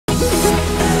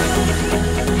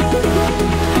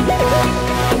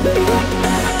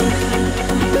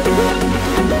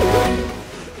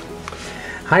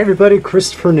Hi everybody,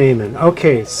 Christopher Nejman.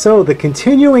 Okay, so the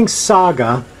continuing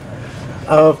saga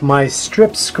of my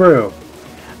strip screw.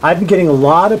 I've been getting a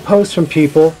lot of posts from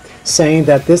people saying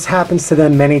that this happens to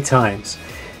them many times.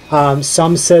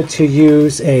 Some said to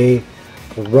use a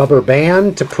rubber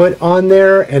band to put on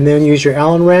there and then use your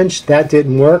Allen wrench. That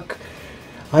didn't work.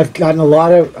 I've gotten a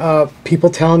lot of people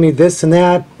telling me this and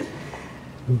that.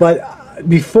 But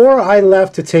before I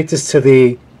left to take this to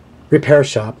the repair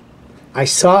shop, I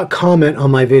saw a comment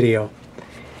on my video,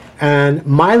 and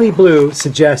Miley Blue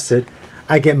suggested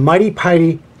I get Mighty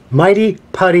Putty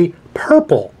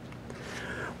Purple.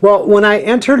 Well, when I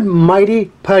entered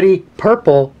Mighty Putty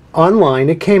Purple online,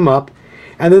 it came up,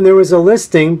 and then there was a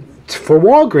listing for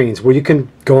Walgreens where you can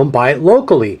go and buy it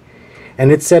locally,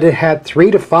 and it said it had 3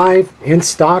 to 5 in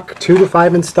stock, 2 to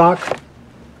 5 in stock.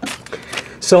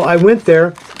 So I went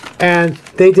there, and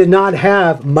they did not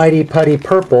have Mighty Putty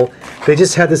Purple. They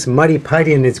just had this Mighty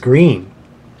Putty and it's green.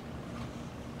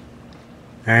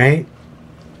 Alright?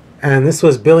 And this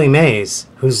was Billy Mays,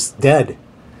 who's dead.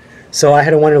 So I had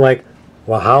to wonder, like,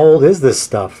 well, how old is this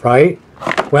stuff, right?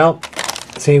 Well,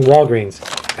 see, Walgreens.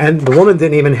 And the woman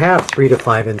didn't even have 3 to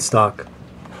 5 in stock.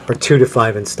 Or 2 to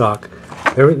 5 in stock.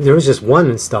 There was just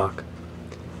 1 in stock.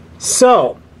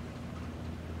 So,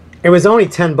 it was only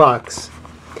 10 bucks.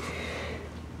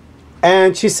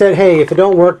 And she said, hey, if it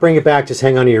don't work, bring it back. Just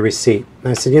hang on to your receipt. And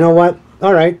I said, you know what?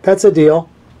 All right, that's a deal.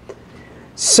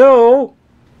 So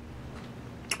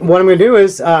what I'm going to do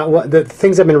is, the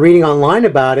things I've been reading online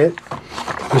about it,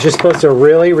 is you're supposed to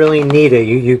really, really knead it.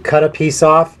 You cut a piece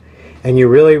off, and you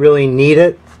really, really knead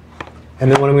it.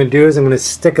 And then what I'm going to do is I'm going to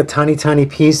stick a tiny, tiny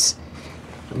piece.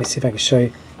 Let me see if I can show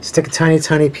you. Stick a tiny,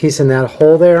 tiny piece in that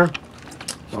hole there.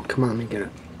 Oh, come on, let me get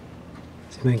it.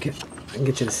 See if I can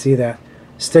get you to see that.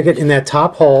 Stick it in that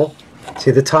top hole.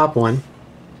 See the top one?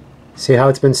 See how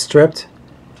it's been stripped?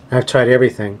 I've tried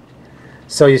everything.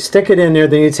 So you stick it in there,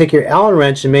 then you take your Allen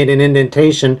wrench and made an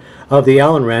indentation of the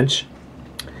Allen wrench.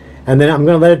 And then I'm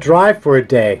going to let it dry for a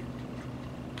day.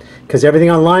 Because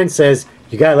everything online says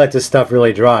you got to let this stuff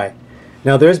really dry.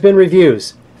 Now there's been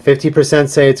reviews. 50%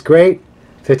 say it's great,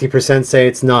 50% say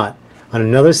it's not. On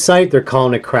another site they're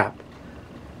calling it crap.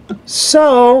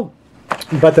 So,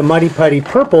 but the Mighty Putty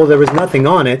Purple, there was nothing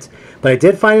on it, but I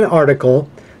did find an article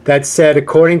that said,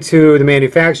 according to the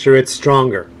manufacturer, it's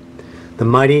stronger. The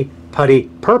Mighty Putty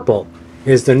Purple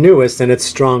is the newest and it's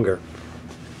stronger.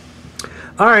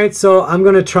 Alright, so I'm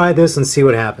going to try this and see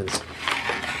what happens.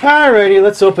 Alrighty,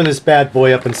 let's open this bad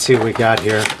boy up and see what we got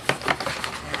here.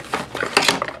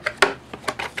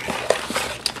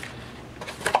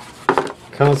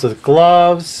 Comes with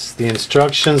gloves, the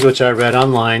instructions, which I read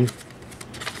online.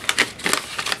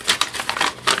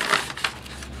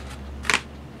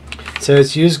 It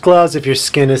says use gloves if your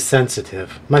skin is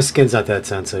sensitive. My skin's not that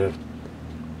sensitive,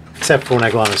 except for when I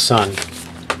go out in the sun.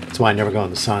 That's why I never go in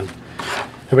the sun.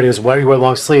 Everybody goes, why do you wear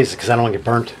long sleeves? Because I don't want to get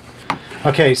burnt.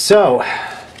 Okay, so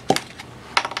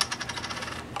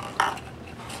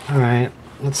alright,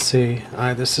 let's see.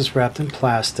 Alright, this is wrapped in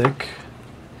plastic.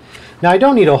 Now I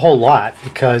don't need a whole lot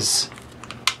because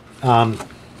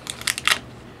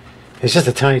it's just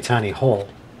a tiny, tiny hole.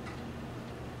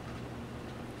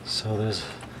 So there's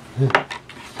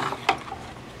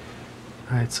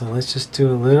alright, so let's just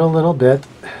do a little bit.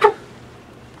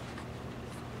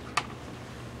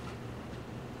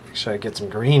 Make sure I get some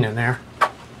green in there.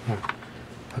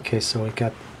 Okay, so we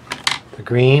got the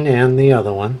green and the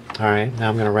other one. Alright, now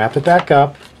I'm going to wrap it back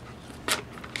up.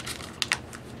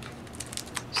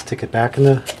 Stick it back in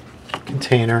the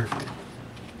container.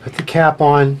 Put the cap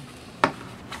on.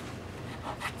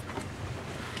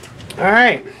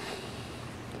 Alright.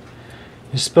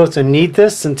 You're supposed to knead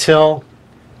this until,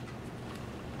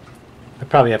 I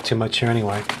probably have too much here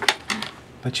anyway,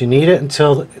 but you knead it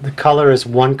until the color is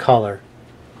one color.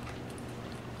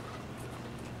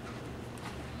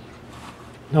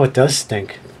 No, it does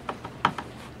stink.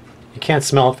 You can't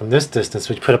smell it from this distance,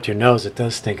 but you put it up to your nose, it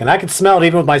does stink. And I can smell it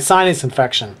even with my sinus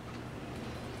infection.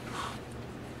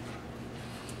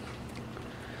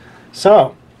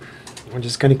 So, we're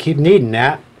just going to keep kneading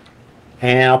that.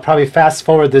 And I'll probably fast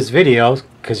forward this video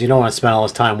because you don't want to spend all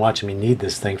this time watching me knead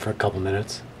this thing for a couple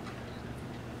minutes.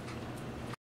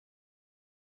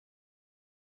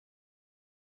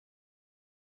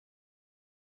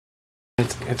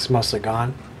 It's mostly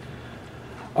gone.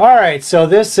 Alright, so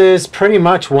this is pretty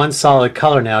much one solid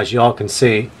color now, as you all can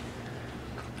see.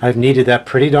 I've kneaded that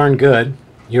pretty darn good.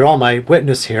 You're all my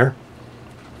witness here.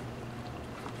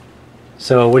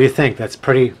 So what do you think? That's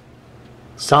pretty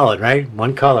solid, right?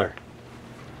 One color.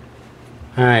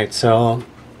 Alright, so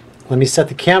let me set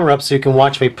the camera up so you can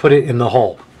watch me put it in the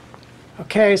hole.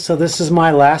 Okay, so this is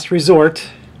my last resort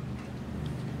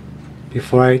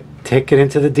before I take it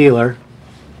into the dealer.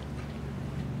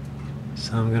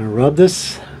 So I'm going to rub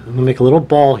this. I'm going to make a little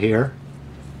ball here.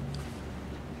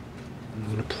 I'm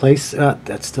going to place,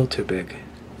 that's still too big.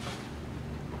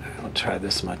 I'll try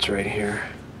this much right here.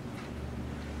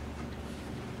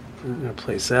 I'm going to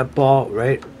place that ball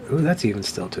right, ooh, that's even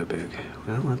still too big.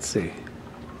 Well, let's see.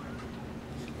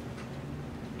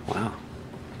 Wow.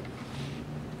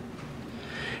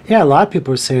 Yeah, a lot of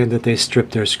people are saying that they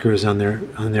stripped their screws on their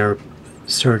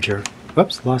Serger.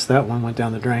 Whoops, lost that one, went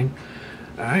down the drain.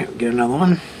 Alright, get another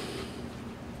one.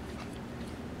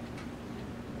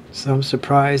 So I'm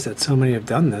surprised that so many have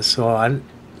done this, so I'm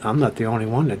not the only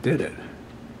one that did it.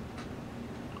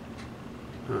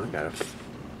 I gotta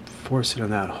force it in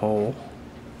that hole.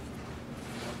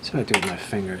 That's what I do with my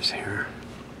fingers here.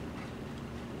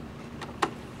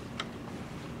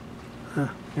 Huh,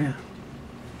 yeah.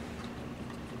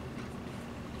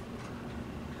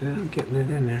 Yeah, I'm getting it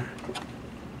in there.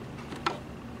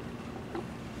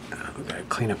 I've got to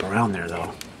clean up around there,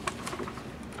 though.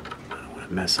 I don't want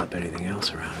to mess up anything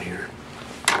else around here.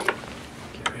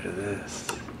 Get rid of this.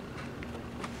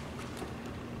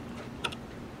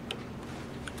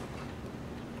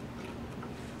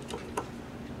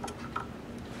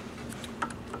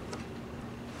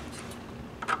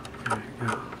 There you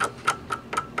go.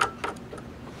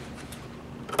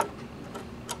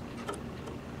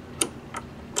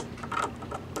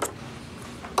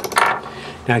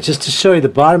 Now, just to show you the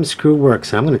bottom screw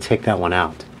works, I'm going to take that one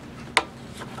out.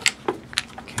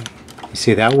 Okay. You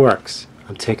see, that works.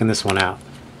 I'm taking this one out.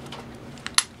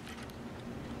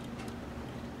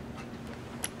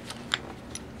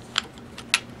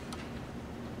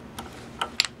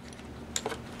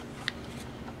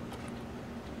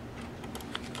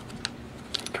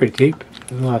 Pretty deep.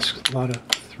 There's a lot of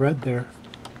thread there.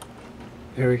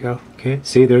 There we go. Okay,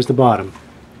 see, there's the bottom.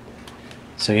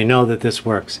 So you know that this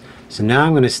works. So now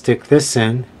I'm going to stick this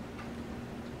in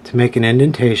to make an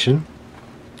indentation.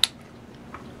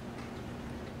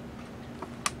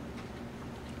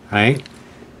 Right?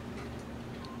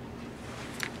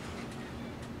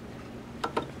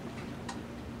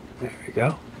 There we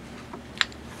go.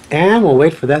 And we'll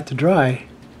wait for that to dry.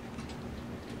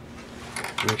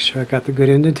 Make sure I got the good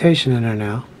indentation in there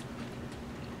now.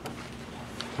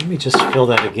 Let me just fill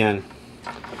that again.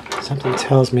 Something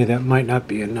tells me that might not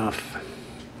be enough.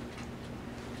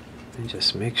 And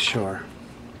just make sure.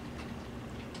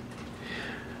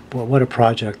 Boy, what a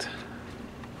project.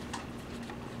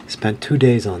 Spent 2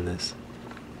 days on this.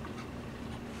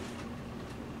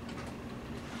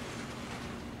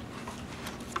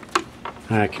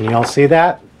 Alright, can you all see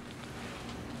that?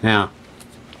 Now,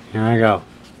 here I go.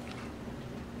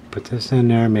 Put this in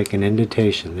there, make an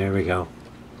indentation. There we go.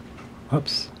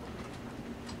 Whoops.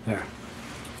 There.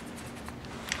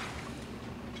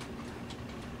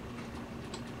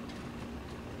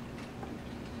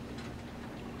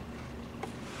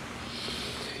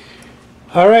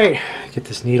 Alright, get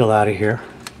this needle out of here.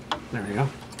 There we go.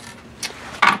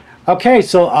 Okay,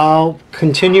 so I'll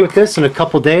continue with this in a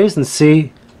couple days and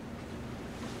see.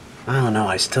 I don't know,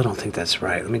 I still don't think that's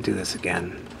right. Let me do this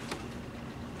again.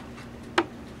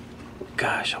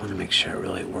 Gosh, I want to make sure it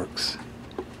really works.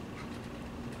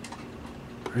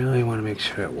 Really want to make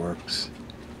sure it works.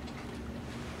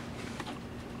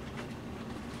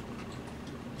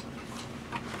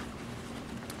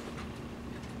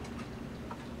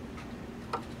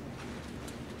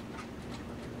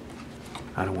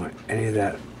 I don't want any of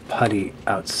that putty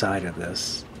outside of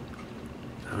this.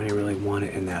 I only really want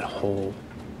it in that hole.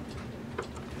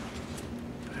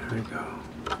 There we go.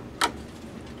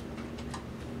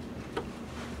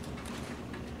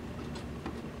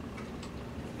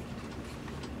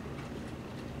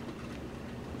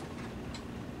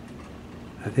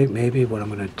 I think maybe what I'm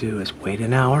going to do is wait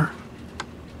an hour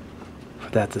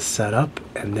for that to set up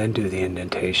and then do the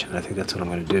indentation. I think that's what I'm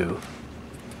going to do.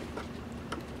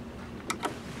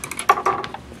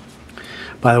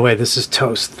 By the way, this is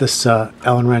toast. This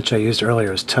Allen wrench I used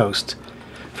earlier is toast.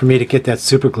 For me to get that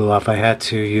super glue off, I had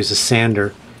to use a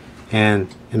sander, and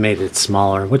it made it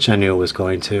smaller, which I knew it was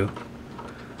going to.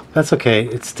 That's okay.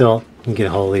 It's still, you can get a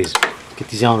hold of these. Get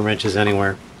these Allen wrenches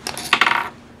anywhere.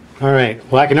 Alright,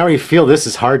 well I can already feel this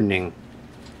is hardening.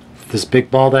 This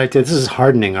big ball that I did, this is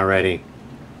hardening already.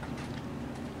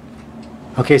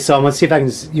 Okay, so I'm going to see if I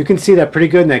can, you can see that pretty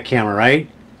good in that camera, right?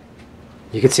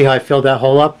 You can see how I filled that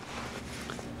hole up?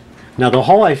 Now the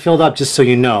hole I filled up, just so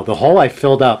you know, the hole I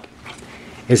filled up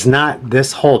is not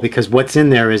this hole, because what's in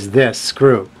there is this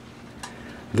screw.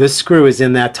 This screw is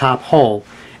in that top hole,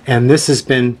 and this has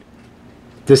been,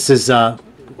 this is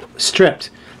stripped.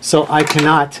 So I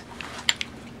cannot,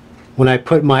 when I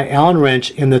put my Allen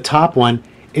wrench in the top one,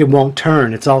 it won't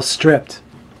turn. It's all stripped.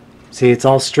 See, it's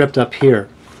all stripped up here.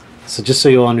 So just so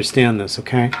you'll understand this,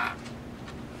 okay?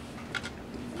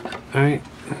 Alright.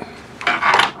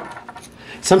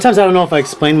 Sometimes I don't know if I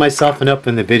explain myself enough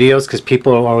in the videos because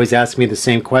people are always asking me the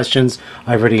same questions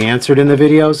I've already answered in the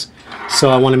videos. So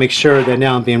I want to make sure that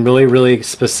now I'm being really, really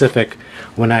specific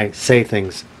when I say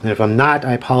things. And if I'm not,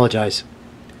 I apologize.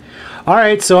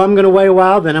 Alright, so I'm going to wait a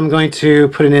while, then I'm going to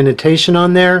put an indentation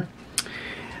on there.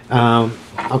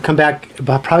 I'll come back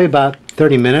probably about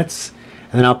 30 minutes,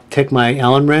 and then I'll take my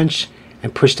Allen wrench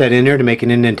and push that in there to make an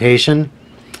indentation.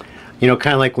 You know,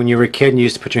 kind of like when you were a kid and you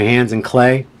used to put your hands in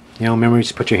clay. You know, remember you used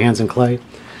to put your hands in clay?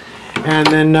 And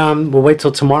then we'll wait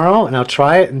till tomorrow, and I'll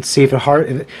try it and see if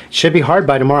it should be hard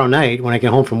by tomorrow night when I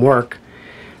get home from work,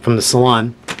 from the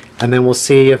salon. And then we'll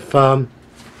see if it'll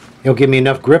give me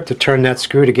enough grip to turn that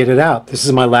screw to get it out. This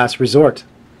is my last resort.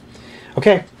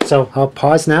 Okay, so I'll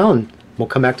pause now and we'll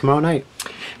come back tomorrow night.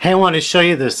 Hey, I want to show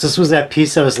you this. This was that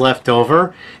piece that was left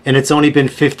over, and it's only been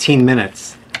 15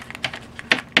 minutes.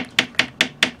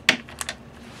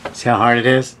 See how hard it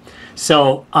is?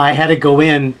 So I had to go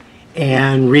in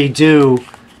and redo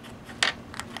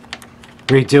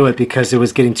it because it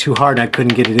was getting too hard and I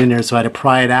couldn't get it in there, so I had to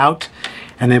pry it out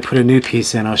and then put a new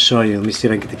piece in. I'll show you. Let me see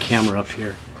if I can get the camera up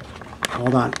here.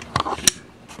 Hold on.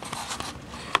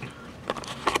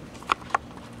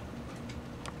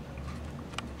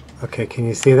 Okay, can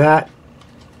you see that?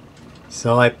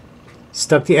 So I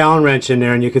stuck the Allen wrench in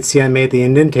there and you can see I made the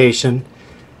indentation,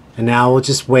 and now we'll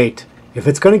just wait. If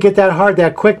it's going to get that hard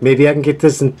that quick, maybe I can get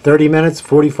this in 30 minutes,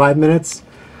 45 minutes.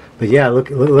 But yeah,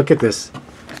 look at this.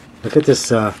 Look at this.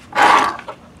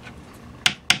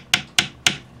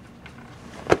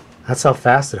 That's how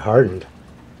fast it hardened.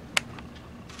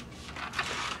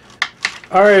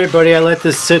 Alright everybody, I let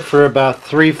this sit for about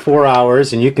 3-4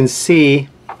 hours, and you can see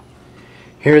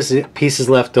here's the pieces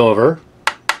left over.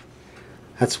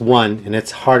 That's one, and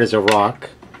it's hard as a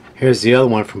rock. Here's the other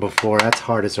one from before. That's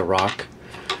hard as a rock.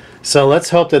 So let's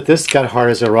hope that this got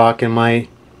hard as a rock in my...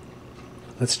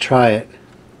 Let's try it.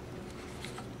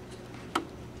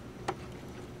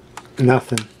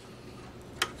 Nothing.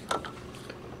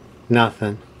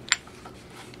 Nothing.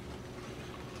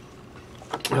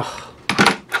 Ugh.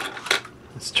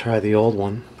 Let's try the old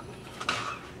one.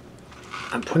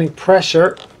 I'm putting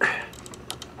pressure.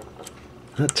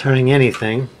 Not turning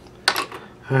anything.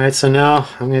 Alright, so now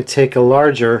I'm going to take a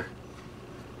larger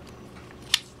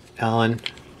Allen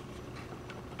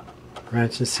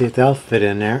wrench and see if that'll fit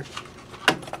in there.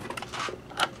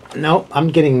 Nope, I'm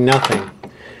getting nothing.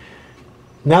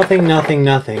 Nothing, nothing,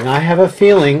 nothing. I have a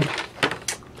feeling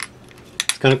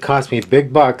it's going to cost me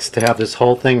big bucks to have this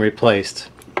whole thing replaced.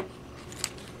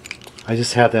 I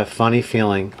just have that funny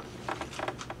feeling.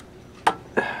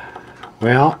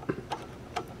 Well,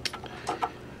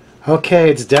 okay,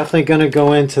 it's definitely going to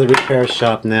go into the repair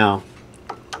shop now.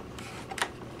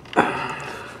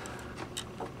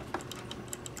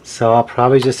 So I'll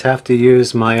probably just have to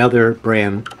use my other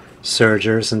brand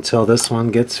Sergers until this one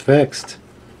gets fixed.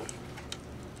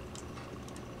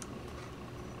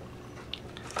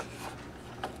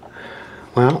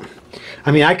 Well,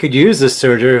 I mean, I could use this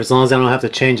Serger as long as I don't have to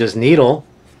change this needle.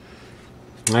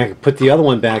 I could put the other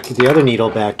one back, the other needle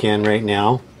back in right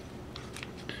now.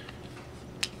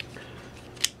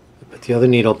 Put the other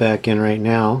needle back in right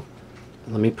now.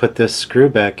 Let me put this screw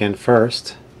back in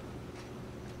first.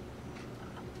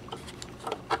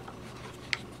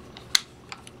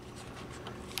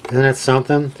 Isn't that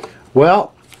something?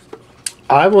 Well,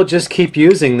 I will just keep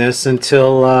using this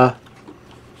until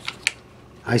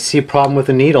I see a problem with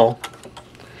the needle.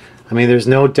 I mean, there's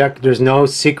no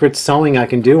secret sewing I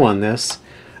can do on this.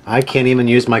 I can't even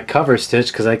use my cover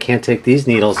stitch because I can't take these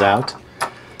needles out.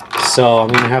 So I'm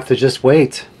going to have to just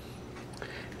wait.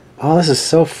 Oh, this is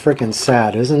so freaking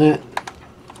sad, isn't it?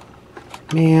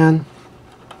 Man.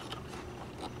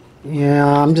 Yeah,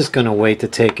 I'm just going to wait to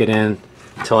take it in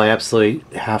until I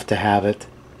absolutely have to have it.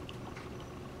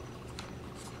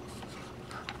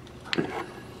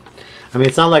 I mean,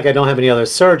 it's not like I don't have any other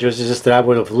Sergers, it's just that I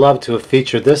would have loved to have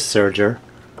featured this Serger.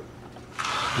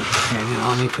 Okay, now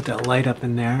let me put that light up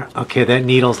in there. Okay, that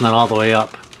needle's not all the way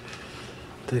up.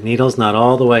 The needle's not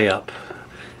all the way up.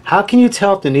 How can you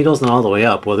tell if the needle's not all the way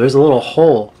up? Well, there's a little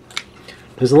hole.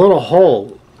 There's a little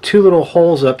hole, two little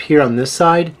holes up here on this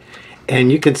side,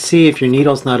 and you can see if your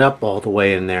needle's not up all the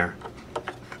way in there.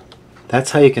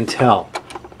 That's how you can tell.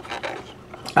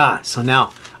 Ah, so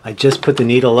now I just put the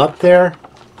needle up there,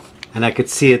 and I could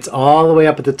see it's all the way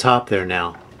up at the top there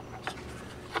now.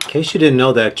 In case you didn't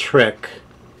know that trick,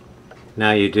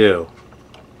 Now you do.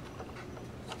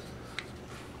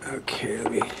 Okay,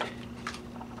 let me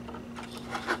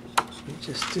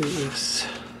just do this.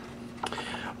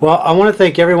 Well, I want to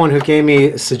thank everyone who gave me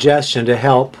a suggestion to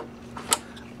help,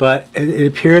 but it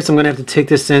appears I'm going to have to take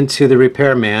this into the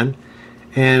repairman,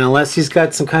 and unless he's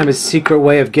got some kind of a secret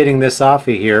way of getting this off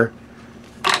of here,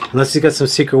 unless he's got some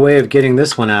secret way of getting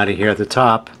this one out of here at the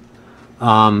top,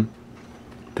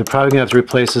 they're probably going to have to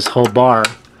replace this whole bar.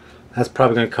 That's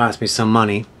probably going to cost me some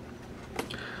money.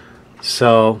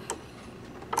 So,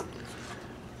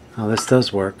 oh, this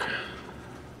does work.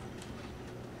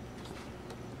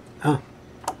 Oh,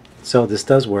 so this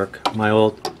does work. My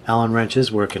old Allen wrench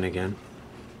is working again.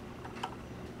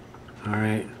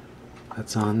 Alright,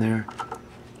 that's on there.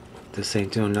 This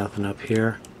ain't doing nothing up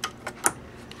here.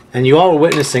 And you all were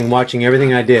witnessing, watching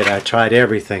everything I did. I tried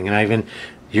everything, and I even,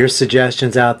 your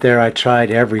suggestions out there, I tried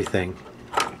everything.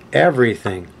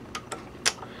 Everything.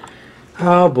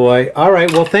 Oh boy.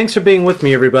 Alright, well thanks for being with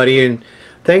me, everybody, and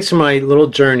thanks for my little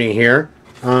journey here.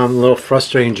 A little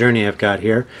frustrating journey I've got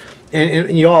here.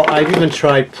 And you all, I've even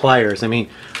tried pliers. I mean,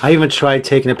 I even tried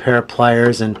taking a pair of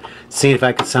pliers and seeing if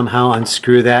I could somehow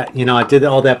unscrew that. You know, I did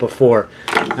all that before.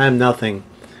 I'm nothing.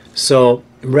 So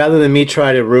rather than me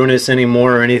try to ruin this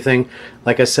anymore or anything,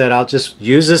 like I said, I'll just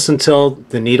use this until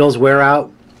the needles wear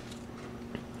out.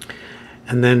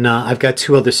 And then I've got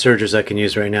 2 other sergers I can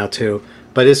use right now too.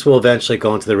 But this will eventually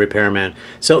go into the repairman.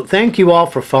 So thank you all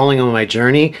for following on my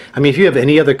journey. I mean, if you have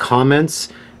any other comments,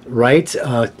 right,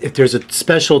 if there's a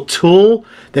special tool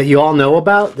that you all know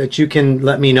about that you can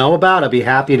let me know about, I'll be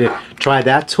happy to try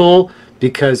that tool,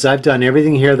 because I've done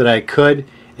everything here that I could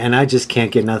and I just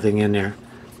can't get nothing in there.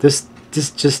 This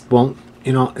just won't,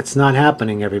 you know, it's not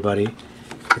happening, everybody.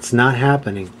 It's not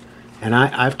happening. And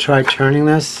I've tried turning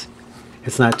this.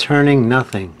 It's not turning,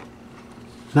 nothing.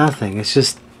 Nothing. It's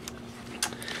just...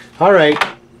 Alright.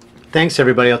 Thanks,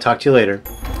 everybody. I'll talk to you later.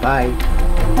 Bye.